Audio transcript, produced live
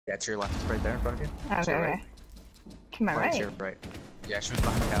Yeah, to your left, right there in front of you. Okay, To your okay. right. To my right. To your right. Yeah, she was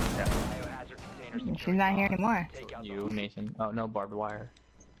behind the couch. Yeah. She's not here anymore. You, Nathan. Oh no, barbed wire.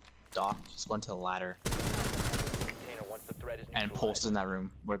 Doc just went to the ladder and pulsed in that room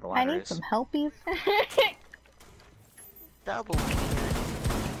where the I ladder need is. some helpies. Double.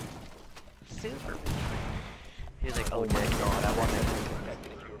 Super. He's like, Oh my god, I want it.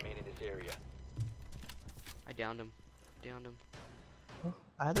 I downed him. Downed him.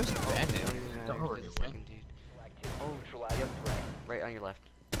 There's a bandit. Don't know where he went. Oh, yep. Right on your left.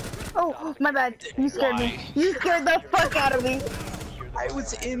 Oh, my bad. You scared me. You scared the fuck out of me. I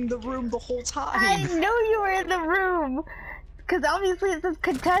was in the room the whole time. I knew you were in the room. Cause obviously it says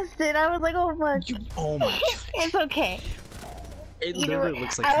contested. I was like, oh fuck. Oh my god. It's okay. It You know literally what?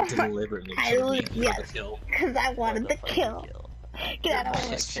 looks like he deliberately killed me for yes. the kill. Cause I wanted the kill. Get out of my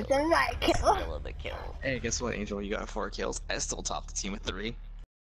way. It's my kill. Kill. Hey, guess what, Angel? You got 4 kills. I still top the team with 3.